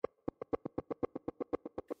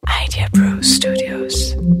Pro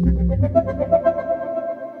Studios.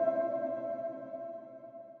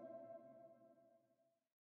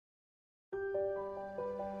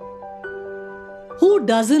 Who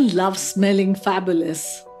doesn't love smelling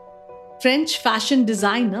fabulous? French fashion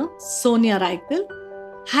designer Sonia Rykiel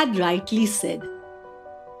had rightly said,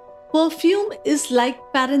 "Perfume is like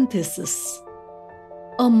parenthesis,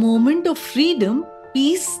 a moment of freedom,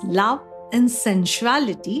 peace, love, and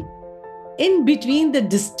sensuality in between the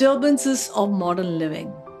disturbances of modern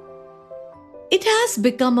living." It has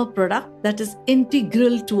become a product that is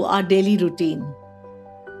integral to our daily routine,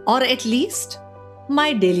 or at least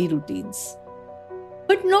my daily routines.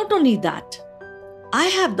 But not only that, I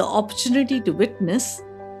have the opportunity to witness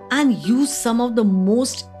and use some of the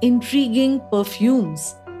most intriguing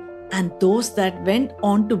perfumes and those that went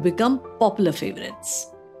on to become popular favorites.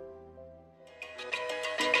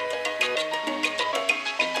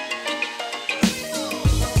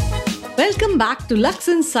 Welcome back to Lux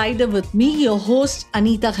Insider with me, your host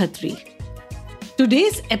Anita Khatri.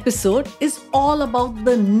 Today's episode is all about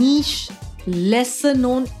the niche, lesser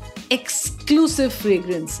known, exclusive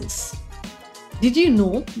fragrances. Did you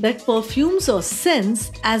know that perfumes or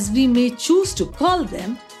scents, as we may choose to call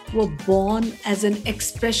them, were born as an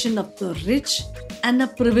expression of the rich and a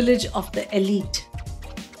privilege of the elite?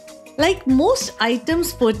 Like most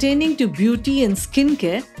items pertaining to beauty and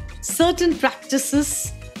skincare, certain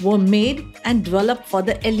practices were made and developed for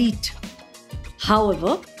the elite.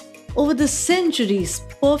 However, over the centuries,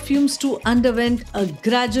 perfumes too underwent a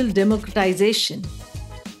gradual democratization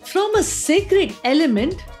from a sacred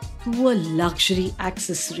element to a luxury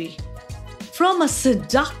accessory, from a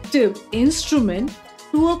seductive instrument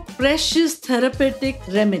to a precious therapeutic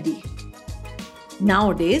remedy.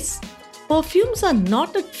 Nowadays, perfumes are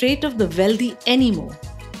not a trait of the wealthy anymore,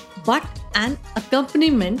 but an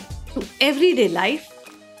accompaniment to everyday life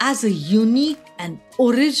as a unique and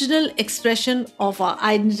original expression of our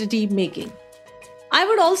identity making. I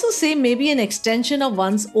would also say maybe an extension of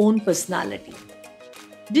one's own personality.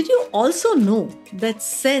 Did you also know that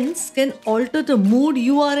scents can alter the mood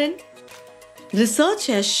you are in? Research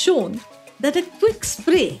has shown that a quick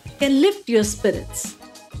spray can lift your spirits.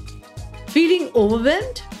 Feeling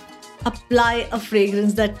overwhelmed? Apply a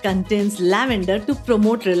fragrance that contains lavender to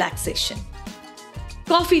promote relaxation.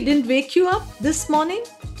 Coffee didn't wake you up this morning?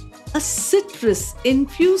 A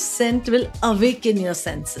citrus-infused scent will awaken your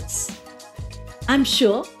senses. I'm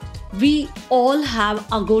sure we all have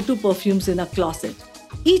our go-to perfumes in our closet.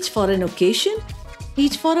 Each for an occasion,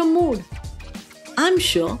 each for a mood. I'm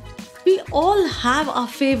sure we all have our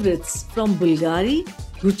favorites from Bulgari,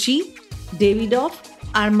 Gucci, Davidoff,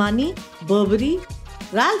 Armani, Burberry,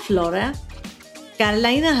 Ralph Lauren,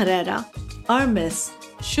 Carolina Herrera, Hermes,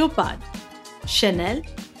 Chopard, Chanel,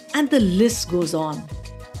 and the list goes on.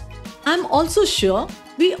 I'm also sure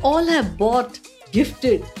we all have bought,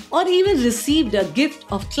 gifted, or even received a gift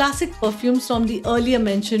of classic perfumes from the earlier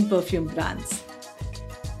mentioned perfume brands.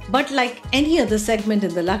 But like any other segment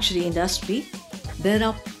in the luxury industry, there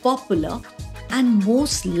are popular and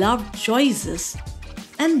most loved choices,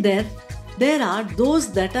 and there are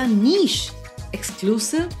those that are niche,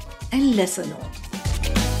 exclusive, and lesser known.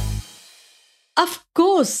 Of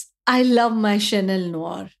course, I love my Chanel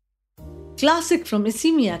Noir, classic from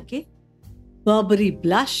Issey Miyake, Burberry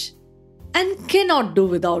Blush, and cannot do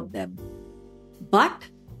without them. But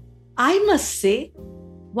I must say,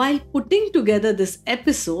 while putting together this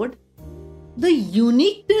episode, the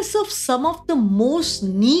uniqueness of some of the most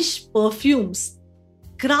niche perfumes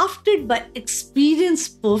crafted by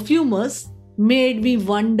experienced perfumers made me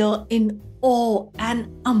wonder in awe and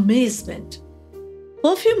amazement.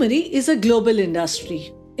 Perfumery is a global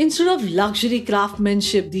industry instead of luxury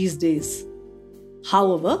craftsmanship these days.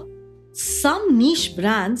 However, some niche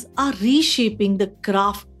brands are reshaping the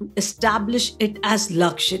craft to establish it as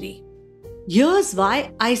luxury. Here's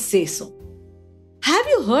why I say so. Have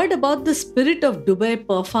you heard about the Spirit of Dubai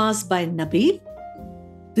Parfums by Nabil?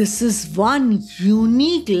 This is one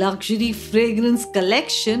unique luxury fragrance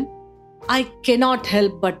collection I cannot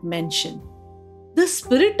help but mention. The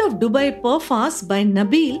Spirit of Dubai Parfums by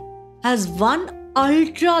Nabil has one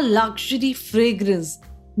ultra luxury fragrance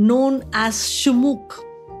known as Shumuk.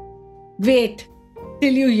 Wait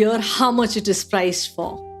till you hear how much it is priced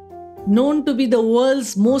for. Known to be the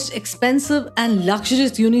world's most expensive and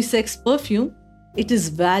luxurious unisex perfume, it is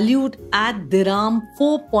valued at dirham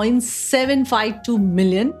 4.752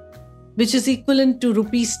 million, which is equivalent to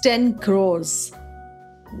rupees 10 crores.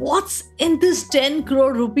 What's in this 10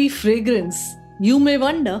 crore rupee fragrance? You may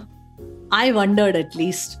wonder. I wondered at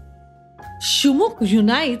least. Shumukh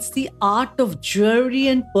unites the art of jewelry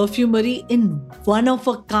and perfumery in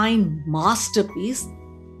one-of-a-kind masterpiece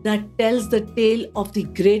that tells the tale of the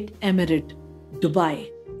great emirate, Dubai,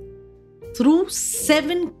 through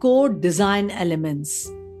 7 core design elements.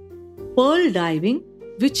 Pearl diving,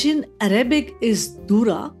 which in Arabic is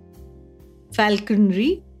dura,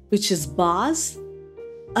 falconry, which is baz,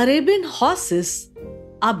 Arabian horses,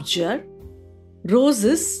 abjar,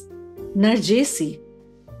 roses, narjesi,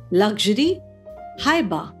 luxury,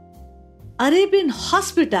 haiba, Arabian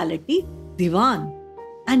hospitality, divan,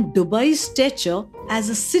 and Dubai's stature as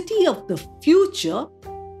a city of the future,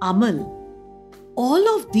 Amal. All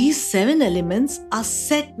of these 7 elements are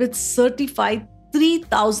set with certified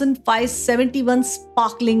 3,571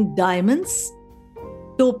 sparkling diamonds,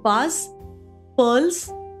 topaz,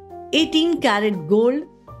 pearls, 18 karat gold,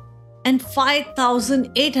 and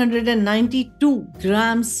 5,892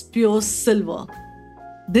 grams pure silver.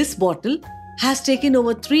 This bottle has taken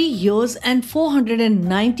over 3 years and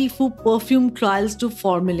 494 perfume trials to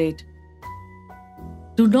formulate.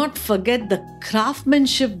 Do not forget the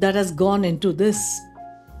craftsmanship that has gone into this.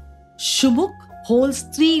 Shumukh holds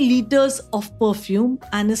 3 liters of perfume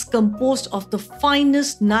and is composed of the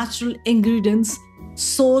finest natural ingredients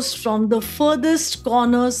sourced from the furthest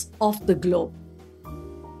corners of the globe.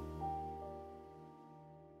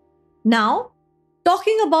 Now,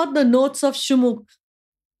 talking about the notes of Shumukh,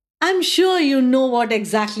 I'm sure you know what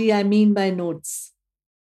exactly I mean by notes.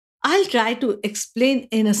 I'll try to explain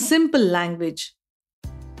in a simple language.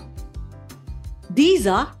 These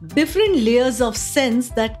are different layers of scents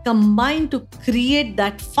that combine to create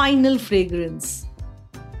that final fragrance.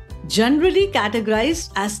 Generally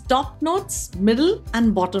categorized as top notes, middle,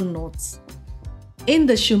 and bottom notes. In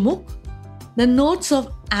the Shumukh, the notes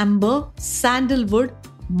of amber, sandalwood,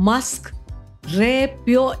 musk, rare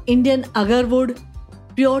pure Indian agarwood,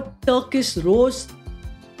 pure Turkish rose,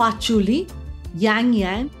 patchouli, yang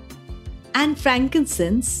yang, and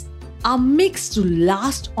frankincense are mixed to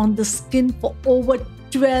last on the skin for over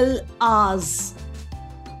 12 hours.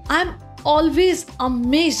 I'm always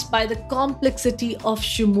amazed by the complexity of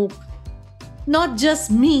Shumukh. Not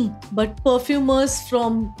just me, but perfumers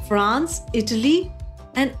from France, Italy,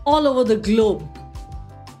 and all over the globe.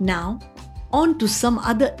 Now, on to some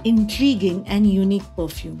other intriguing and unique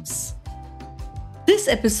perfumes. This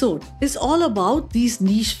episode is all about these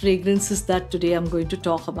niche fragrances that today I'm going to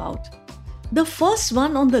talk about. The first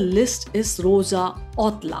one on the list is Rosa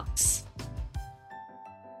Haute Luxe.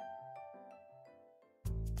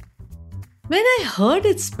 When I heard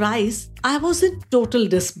its price, I was in total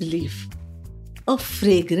disbelief. A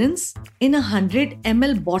fragrance in a 100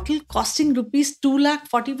 ml bottle costing rupees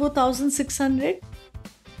 2,44,600?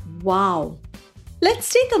 Wow!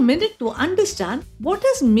 Let's take a minute to understand what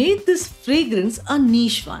has made this fragrance a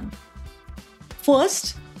niche one.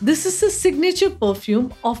 First, this is the signature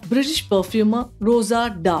perfume of British perfumer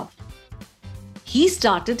Rosa Dove. He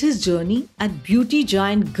started his journey at beauty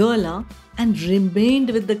giant Guerlain and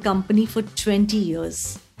remained with the company for 20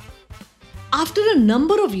 years. After a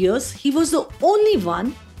number of years, he was the only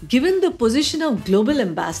one given the position of global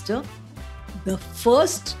ambassador, the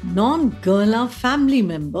first non-Guerlain family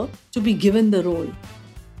member to be given the role.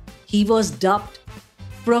 He was dubbed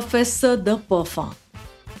Professor de Parfum.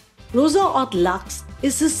 Rosa Haute Luxe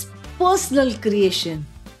is his personal creation,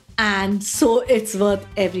 and so it's worth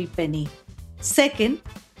every penny. Second,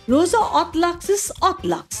 Rosa Haute Luxe is Haute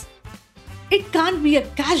Luxe. It can't be a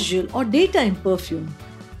casual or daytime perfume.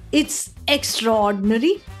 It's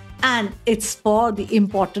extraordinary and it's for the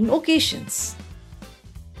important occasions.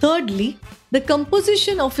 Thirdly, the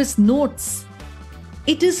composition of his notes.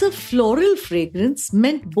 It is a floral fragrance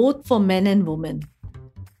meant both for men and women.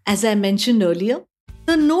 As I mentioned earlier,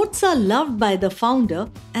 the notes are loved by the founder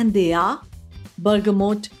and they are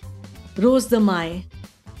bergamot, rose de mai,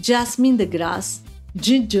 jasmine de grasse,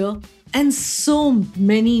 ginger, and so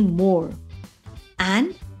many more.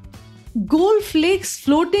 And gold flakes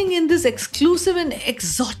floating in this exclusive and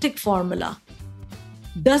exotic formula.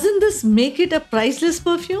 Doesn't this make it a priceless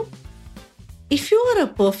perfume? If you are a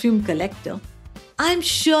perfume collector, I'm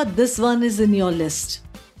sure this one is in your list.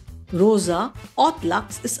 Rosa Haute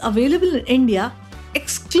Luxe is available in India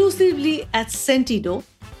exclusively at Sentido,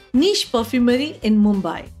 niche perfumery in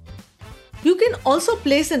Mumbai. You can also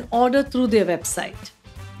place an order through their website.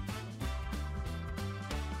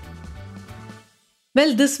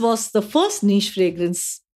 Well, this was the first niche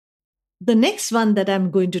fragrance. The next one that I'm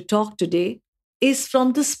going to talk today is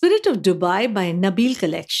from the Spirit of Dubai by Nabil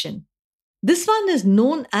Collection. This one is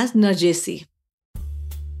known as Narjesi.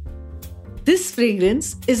 This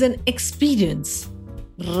fragrance is an experience.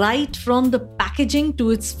 right from the packaging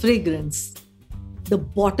to its fragrance. The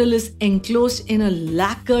bottle is enclosed in a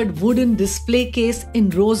lacquered wooden display case in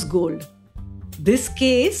rose gold. This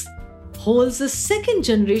case holds a second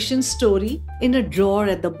generation story in a drawer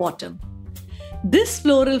at the bottom. This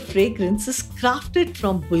floral fragrance is crafted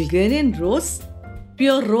from Bulgarian rose,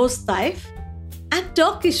 pure rose type, and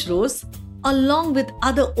Turkish rose, along with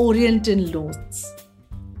other Oriental notes.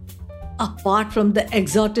 Apart from the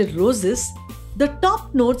exotic roses, the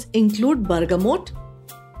top notes include bergamot,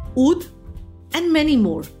 oud, and many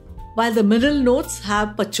more, while the middle notes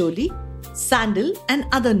have patchouli, sandal, and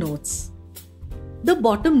other notes. The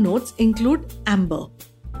bottom notes include amber.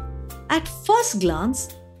 At first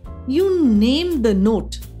glance, you name the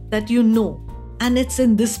note that you know, and it's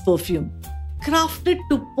in this perfume, crafted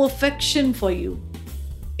to perfection for you.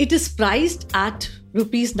 It is priced at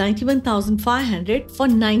Rs 91,500 for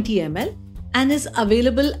 90 ml and is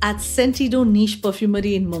available at Sentido Niche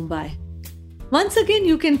Perfumery in Mumbai. Once again,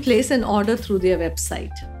 you can place an order through their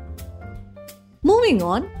website. Moving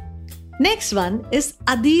on, next one is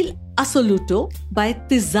Adil Assoluto by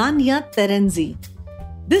Tiziana Terenzi.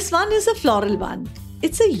 This one is a floral one.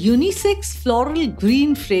 It's a unisex floral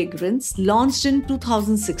green fragrance launched in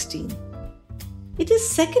 2016. It is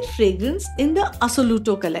second fragrance in the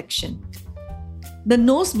Assoluto collection. The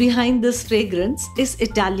nose behind this fragrance is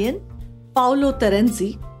Italian Paolo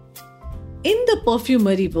Terenzi. In the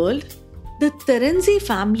perfumery world, the Terenzi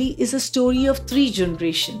family is a story of 3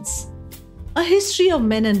 generations, a history of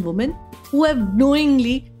men and women who have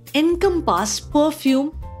knowingly encompassed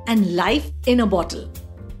perfume and life in a bottle.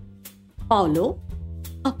 Paolo,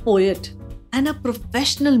 a poet and a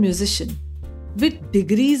professional musician with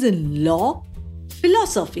degrees in law,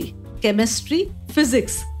 philosophy, chemistry,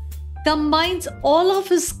 physics, combines all of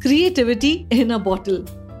his creativity in a bottle.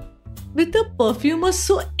 With a perfumer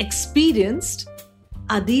so experienced,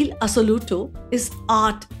 Adil Assoluto is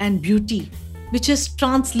art and beauty, which is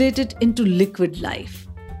translated into liquid life.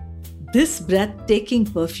 This breathtaking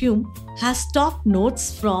perfume has top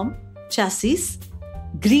notes from chassis,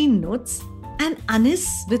 green notes, and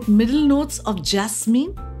anise with middle notes of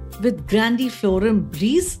jasmine with grandiflorum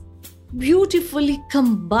breeze, beautifully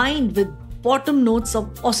combined with bottom notes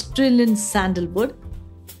of Australian sandalwood,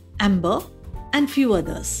 amber, and few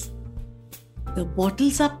others. The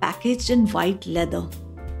bottles are packaged in white leather.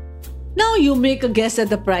 Now you make a guess at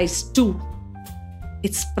the price too.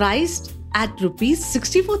 It's priced at Rs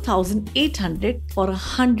 64,800 for a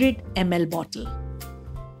 100 ml bottle.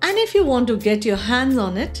 And if you want to get your hands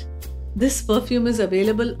on it, this perfume is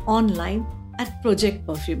available online at Project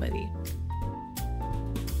Perfumery.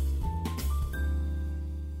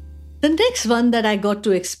 The next one that I got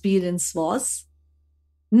to experience was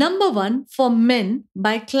Number 1 for Men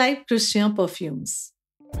by Clive Christian Perfumes.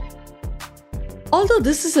 Although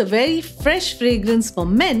this is a very fresh fragrance for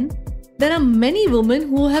men, there are many women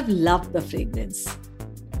who have loved the fragrance.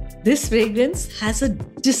 This fragrance has a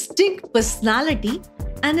distinct personality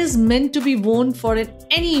and is meant to be worn for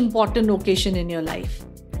any important occasion in your life.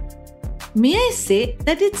 May I say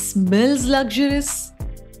that it smells luxurious?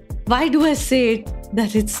 Why do I say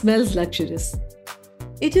that it smells luxurious?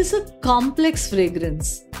 It is a complex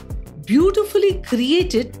fragrance, beautifully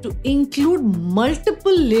created to include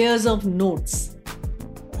multiple layers of notes.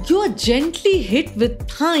 You are gently hit with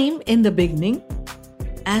thyme in the beginning.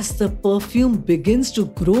 As the perfume begins to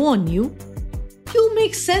grow on you, you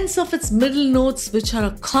make sense of its middle notes, which are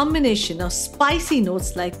a combination of spicy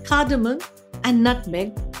notes like cardamom and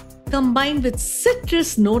nutmeg, combined with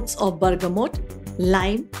citrus notes of bergamot,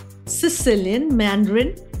 lime, Sicilian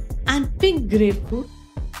mandarin, and pink grapefruit,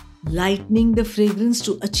 lightening the fragrance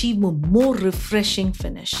to achieve a more refreshing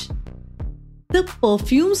finish. The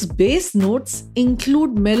perfume's base notes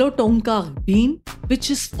include Melotonka bean, which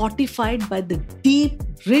is fortified by the deep,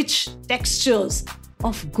 rich textures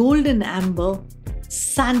of golden amber,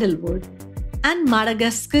 sandalwood, and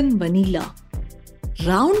Madagascan vanilla,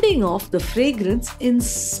 rounding off the fragrance in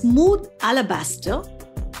smooth alabaster,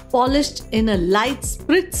 polished in a light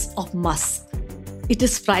spritz of musk. It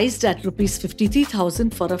is priced at Rs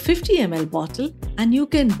 53,000 for a 50 ml bottle, and you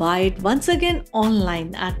can buy it once again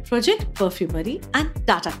online at Project Perfumery and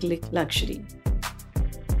Tata Click Luxury.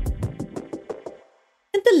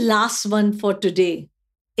 And the last one for today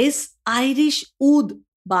is Irish Oud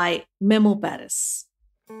by Memo Paris.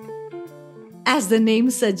 As the name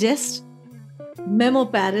suggests, Memo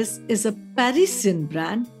Paris is a Parisian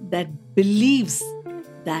brand that believes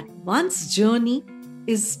that one's journey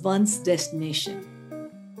is one's destination.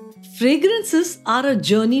 Fragrances are a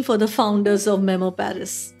journey for the founders of Memo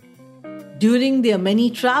Paris. During their many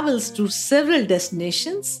travels to several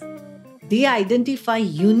destinations, They identify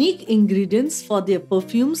unique ingredients for their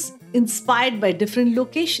perfumes inspired by different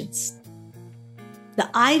locations. The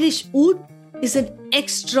Irish oud is an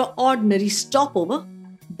extraordinary stopover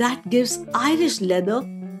that gives Irish leather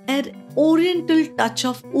an oriental touch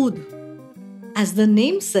of oud. As the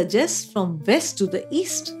name suggests, from west to the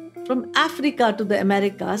east, from Africa to the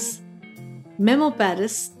Americas, Memo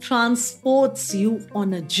Paris transports you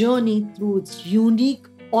on a journey through its unique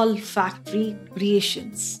olfactory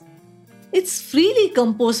creations. Its freely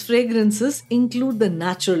composed fragrances include the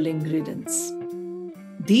natural ingredients.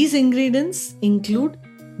 These ingredients include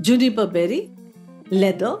juniper berry,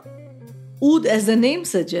 leather, oud as the name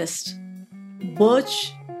suggests,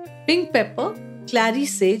 birch, pink pepper, clary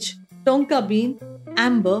sage, tonka bean,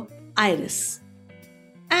 amber, iris.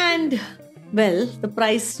 And, well, the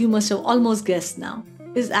price you must have almost guessed now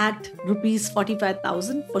is at rupees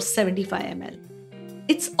 45,000 for 75 ml.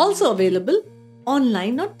 It's also available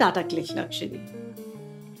online on Tata Click Luxury.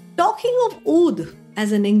 Talking of oud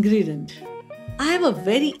as an ingredient, I have a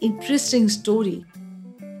very interesting story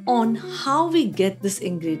on how we get this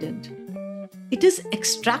ingredient. It is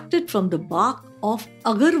extracted from the bark of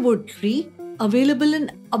agarwood tree available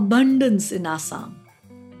in abundance in Assam.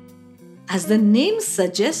 As the name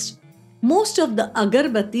suggests, most of the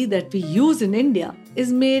agarbatti that we use in India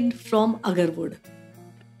is made from agarwood.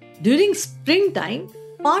 During springtime,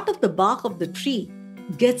 part of the bark of the tree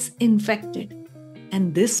gets infected,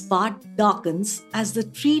 and this part darkens as the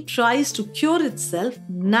tree tries to cure itself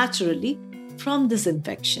naturally from this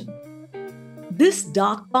infection. This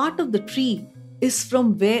dark part of the tree is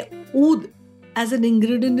from where oud as an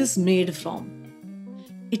ingredient is made from.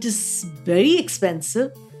 It is very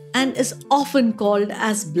expensive and is often called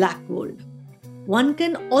as black gold. One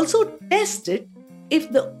can also test it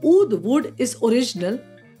if the oud wood is original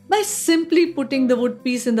by simply putting the wood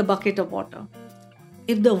piece in the bucket of water.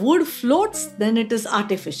 If the wood floats, then it is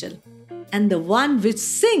artificial, and the one which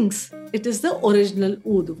sinks, it is the original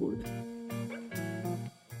oud wood.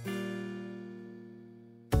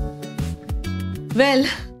 Well,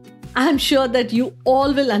 I'm sure that you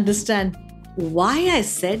all will understand why I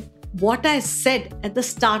said what I said at the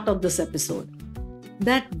start of this episode.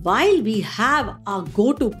 That while we have our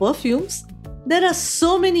go-to perfumes, there are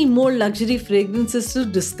so many more luxury fragrances to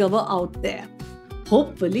discover out there.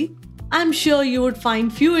 Hopefully, I'm sure you would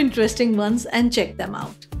find few interesting ones and check them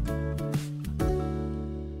out.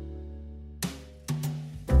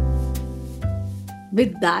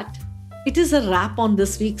 With that, it is a wrap on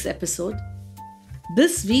this week's episode.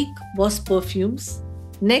 This week was perfumes.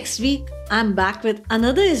 Next week, I'm back with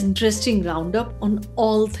another interesting roundup on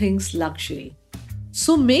all things luxury.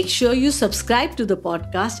 So make sure you subscribe to the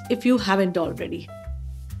podcast if you haven't already.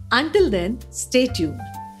 Until then, stay tuned.